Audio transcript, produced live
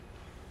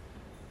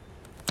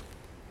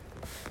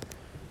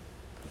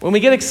When we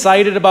get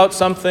excited about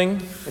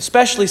something,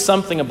 especially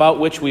something about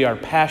which we are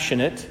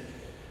passionate,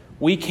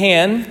 we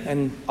can,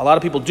 and a lot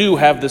of people do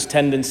have this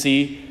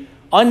tendency,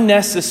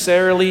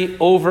 unnecessarily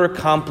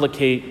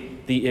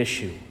overcomplicate the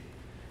issue.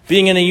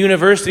 Being in a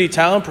university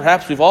town,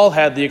 perhaps we've all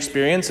had the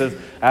experience of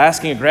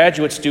asking a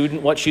graduate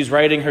student what she's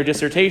writing her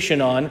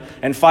dissertation on,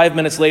 and 5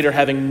 minutes later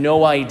having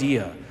no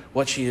idea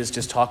what she has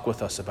just talked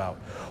with us about.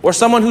 Or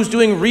someone who's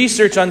doing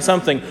research on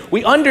something.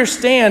 We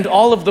understand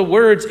all of the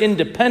words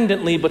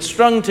independently, but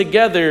strung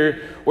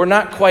together, we're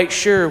not quite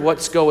sure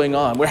what's going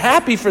on. We're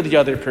happy for the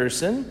other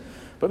person,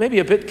 but maybe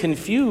a bit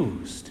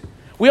confused.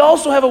 We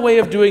also have a way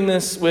of doing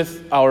this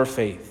with our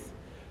faith.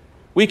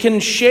 We can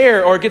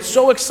share or get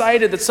so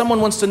excited that someone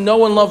wants to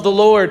know and love the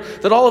Lord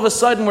that all of a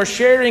sudden we're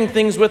sharing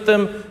things with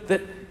them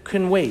that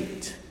can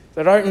wait,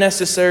 that aren't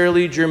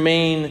necessarily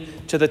germane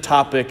to the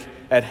topic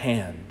at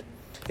hand.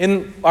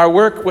 In our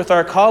work with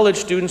our college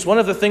students, one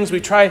of the things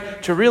we try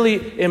to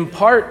really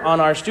impart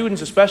on our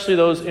students, especially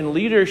those in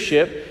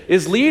leadership,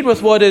 is lead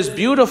with what is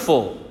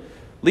beautiful.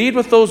 Lead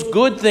with those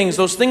good things,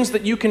 those things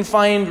that you can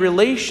find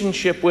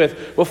relationship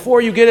with before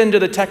you get into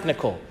the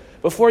technical,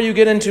 before you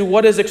get into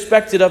what is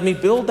expected of me.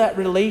 Build that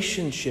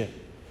relationship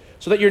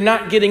so that you're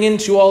not getting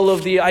into all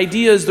of the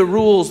ideas, the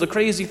rules, the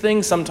crazy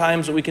things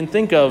sometimes that we can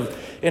think of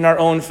in our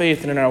own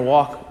faith and in our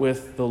walk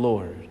with the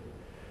Lord.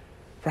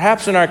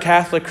 Perhaps in our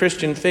Catholic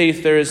Christian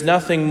faith, there is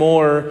nothing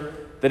more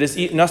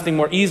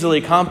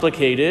easily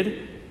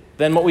complicated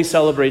than what we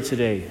celebrate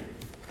today,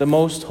 the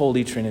Most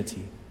Holy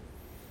Trinity.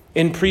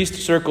 In priest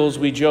circles,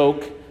 we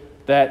joke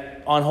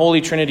that on Holy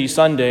Trinity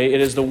Sunday,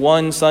 it is the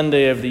one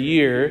Sunday of the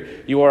year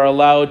you are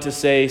allowed to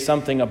say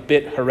something a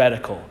bit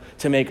heretical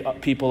to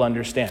make people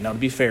understand. Now, to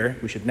be fair,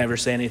 we should never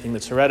say anything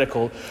that's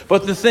heretical,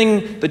 but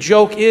the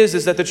joke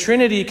is that the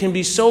Trinity can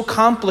be so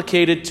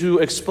complicated to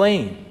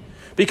explain.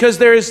 Because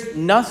there is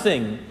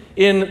nothing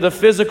in the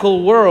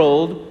physical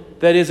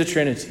world that is a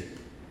Trinity,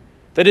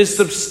 that is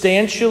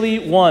substantially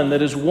one,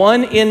 that is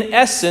one in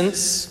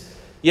essence,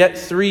 yet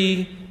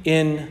three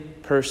in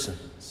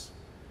persons.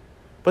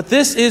 But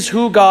this is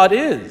who God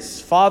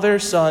is, Father,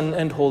 Son,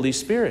 and Holy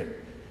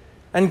Spirit.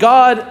 And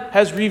God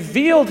has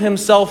revealed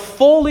himself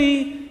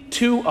fully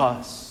to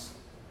us.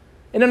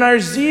 And in our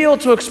zeal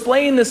to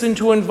explain this and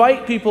to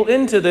invite people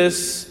into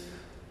this,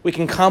 we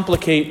can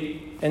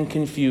complicate and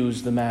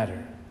confuse the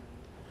matter.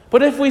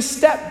 But if we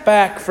step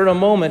back for a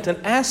moment and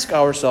ask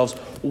ourselves,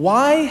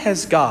 why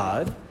has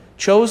God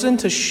chosen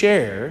to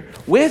share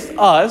with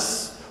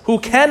us, who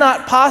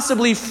cannot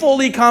possibly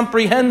fully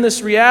comprehend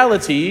this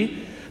reality,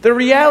 the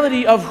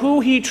reality of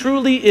who he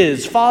truly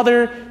is,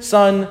 Father,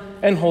 Son,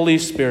 and Holy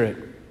Spirit?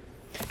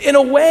 In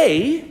a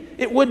way,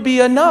 it would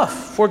be enough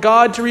for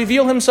God to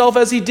reveal himself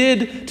as he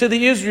did to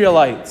the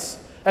Israelites,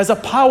 as a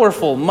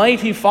powerful,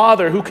 mighty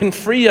Father who can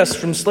free us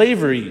from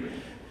slavery.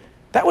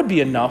 That would be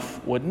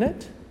enough, wouldn't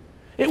it?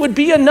 It would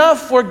be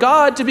enough for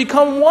God to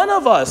become one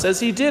of us, as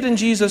he did in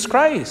Jesus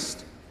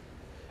Christ.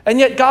 And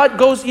yet God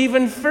goes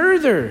even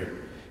further.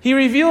 He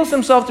reveals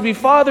himself to be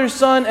Father,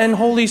 Son, and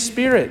Holy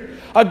Spirit,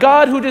 a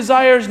God who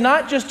desires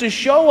not just to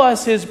show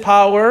us his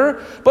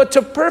power, but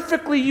to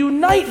perfectly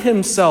unite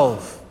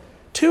himself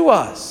to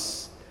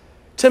us,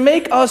 to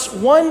make us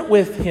one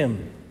with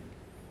him.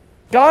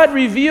 God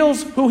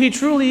reveals who he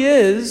truly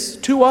is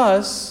to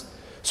us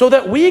so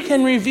that we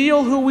can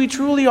reveal who we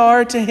truly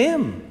are to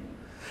him.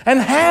 And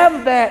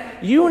have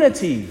that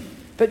unity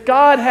that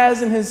God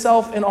has in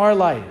himself in our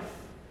life.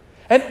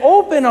 And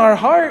open our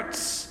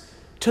hearts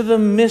to the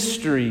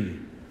mystery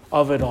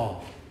of it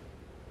all.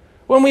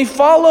 When we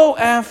follow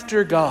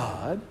after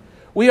God,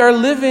 we are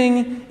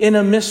living in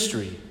a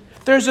mystery.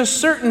 There's a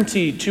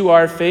certainty to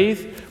our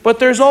faith, but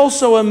there's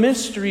also a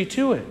mystery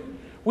to it.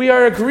 We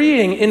are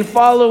agreeing in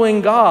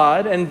following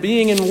God and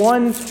being in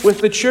one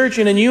with the church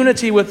and in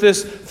unity with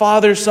this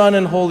Father, Son,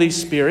 and Holy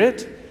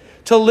Spirit,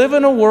 to live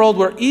in a world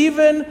where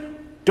even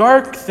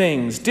dark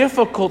things,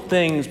 difficult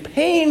things,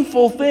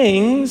 painful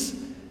things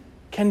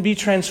can be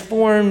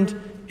transformed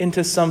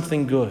into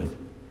something good.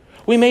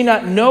 We may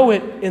not know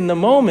it in the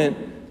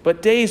moment,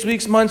 but days,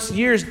 weeks, months,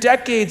 years,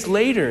 decades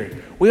later,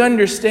 we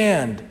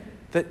understand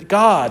that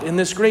God, in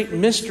this great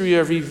mystery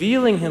of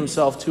revealing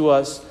himself to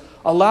us,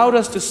 allowed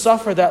us to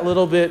suffer that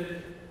little bit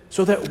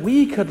so that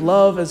we could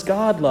love as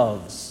God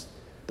loves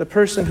the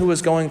person who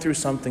is going through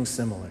something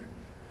similar,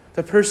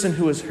 the person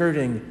who is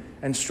hurting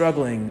and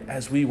struggling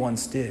as we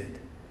once did.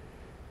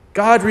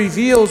 God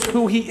reveals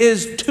who he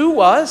is to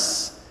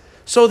us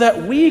so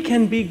that we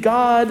can be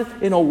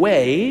God in a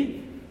way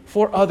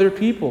for other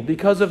people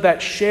because of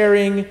that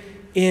sharing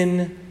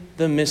in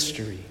the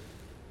mystery.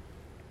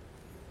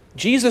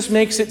 Jesus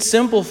makes it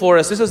simple for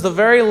us. This is the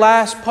very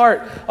last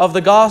part of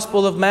the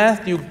Gospel of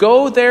Matthew.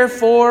 Go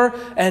therefore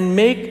and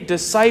make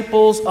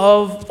disciples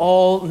of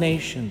all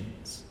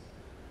nations.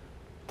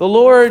 The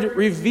Lord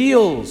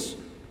reveals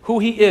who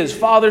he is,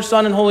 Father,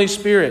 Son, and Holy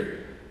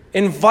Spirit,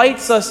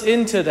 invites us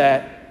into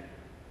that,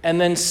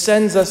 and then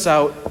sends us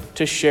out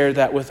to share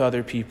that with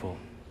other people.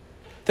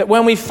 That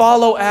when we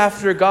follow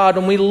after God,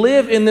 when we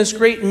live in this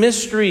great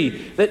mystery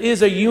that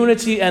is a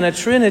unity and a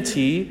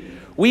Trinity,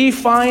 we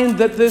find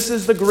that this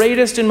is the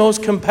greatest and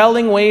most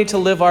compelling way to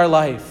live our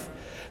life.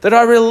 That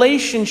our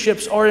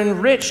relationships are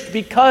enriched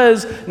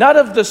because not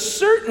of the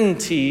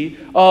certainty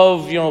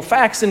of,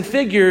 facts and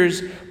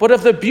figures, but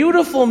of the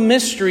beautiful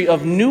mystery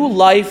of new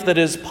life that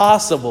is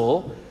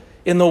possible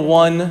in the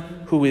one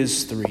who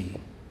is three.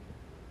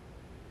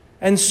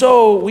 And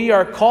so we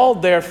are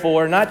called,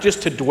 therefore, not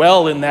just to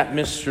dwell in that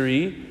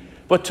mystery,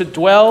 but to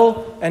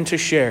dwell and to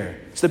share.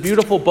 It's the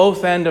beautiful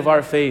both end of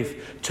our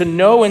faith. To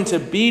know and to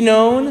be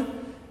known,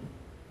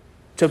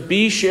 to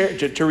be shared,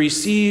 to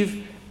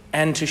receive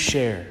and to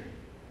share.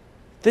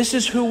 This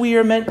is who we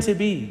are meant to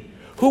be.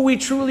 Who we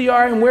truly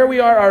are and where we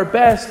are our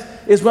best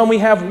is when we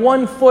have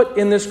one foot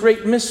in this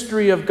great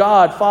mystery of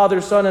God,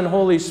 Father, Son, and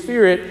Holy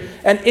Spirit,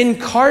 and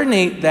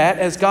incarnate that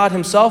as God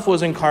himself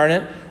was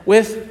incarnate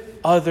with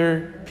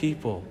other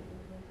people.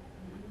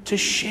 To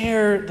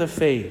share the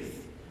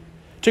faith.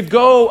 To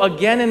go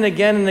again and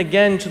again and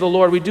again to the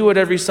Lord. We do it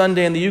every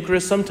Sunday in the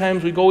Eucharist.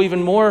 Sometimes we go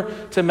even more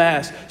to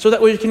Mass so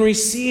that we can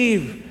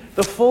receive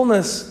the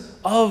fullness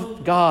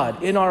of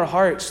God in our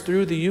hearts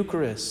through the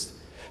Eucharist.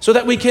 So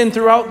that we can,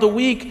 throughout the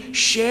week,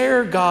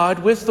 share God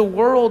with the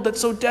world that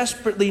so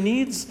desperately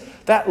needs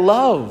that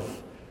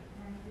love.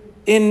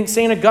 In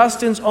St.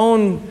 Augustine's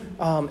own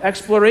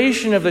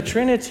exploration of the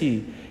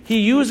Trinity, he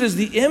uses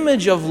the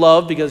image of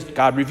love because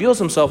God reveals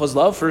himself as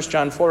love. 1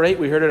 John 4:8,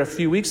 we heard it a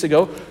few weeks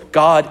ago.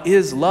 God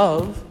is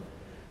love.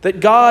 That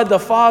God the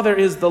Father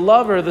is the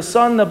lover, the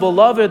Son the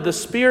beloved, the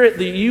Spirit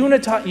the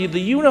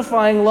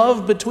unifying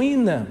love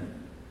between them.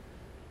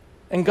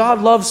 And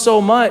God loves so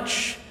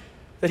much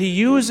that he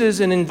uses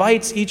and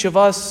invites each of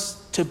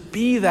us to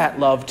be that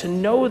love, to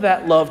know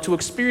that love, to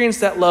experience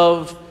that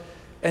love,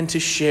 and to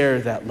share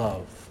that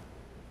love.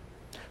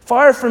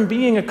 Far from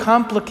being a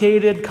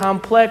complicated,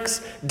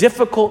 complex,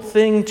 difficult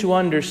thing to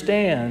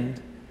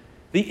understand,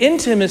 the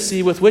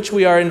intimacy with which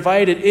we are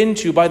invited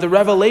into by the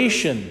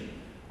revelation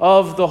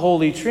of the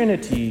Holy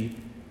Trinity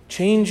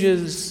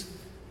changes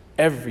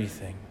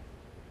everything.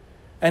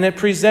 And it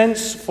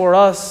presents for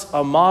us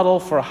a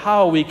model for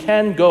how we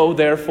can go,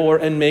 therefore,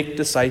 and make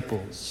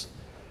disciples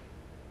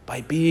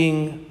by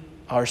being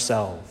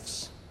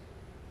ourselves.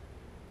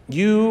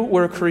 You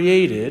were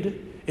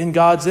created in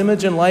God's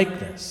image and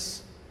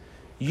likeness.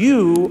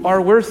 You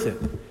are worth it.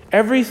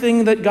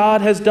 Everything that God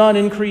has done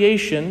in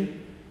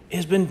creation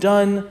has been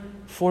done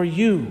for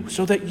you,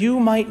 so that you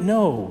might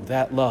know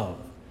that love,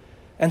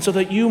 and so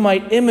that you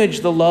might image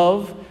the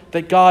love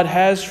that God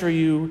has for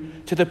you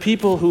to the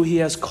people who he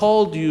has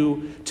called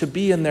you to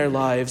be in their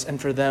lives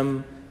and for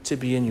them to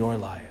be in your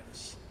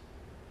lives.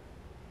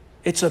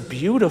 It's a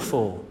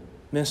beautiful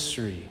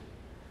mystery,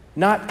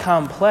 not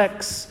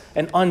complex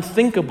and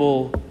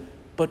unthinkable,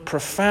 but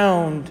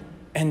profound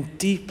and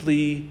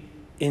deeply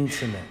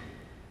intimate.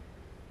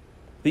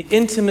 The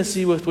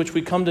intimacy with which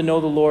we come to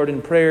know the Lord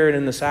in prayer and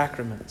in the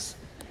sacraments.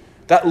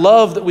 That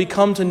love that we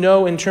come to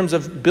know in terms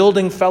of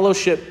building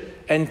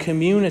fellowship and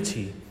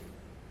community.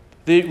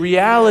 The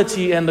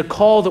reality and the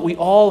call that we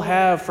all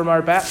have from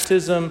our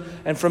baptism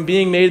and from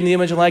being made in the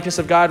image and likeness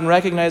of God and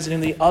recognizing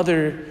the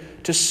other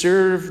to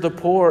serve the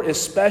poor,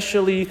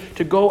 especially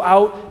to go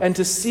out and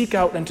to seek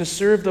out and to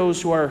serve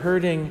those who are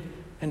hurting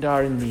and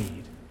are in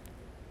need.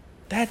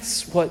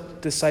 That's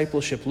what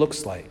discipleship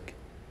looks like.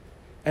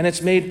 And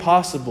it's made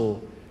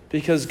possible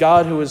because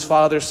God, who is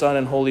Father, Son,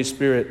 and Holy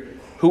Spirit,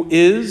 who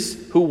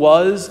is, who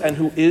was, and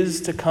who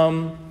is to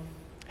come,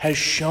 has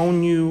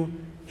shown you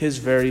his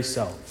very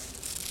self.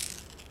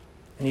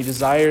 And he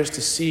desires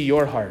to see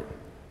your heart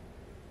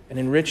and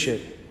enrich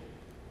it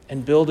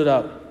and build it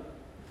up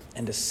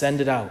and to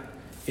send it out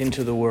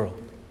into the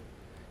world.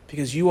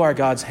 Because you are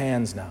God's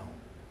hands now.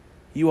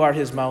 You are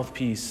his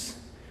mouthpiece.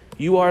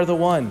 You are the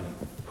one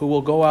who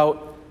will go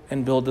out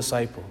and build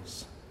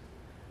disciples.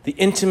 The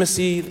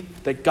intimacy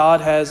that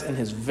God has in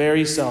his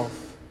very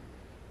self,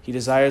 he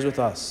desires with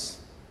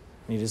us.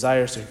 And he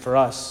desires for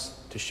us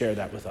to share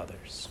that with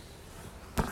others.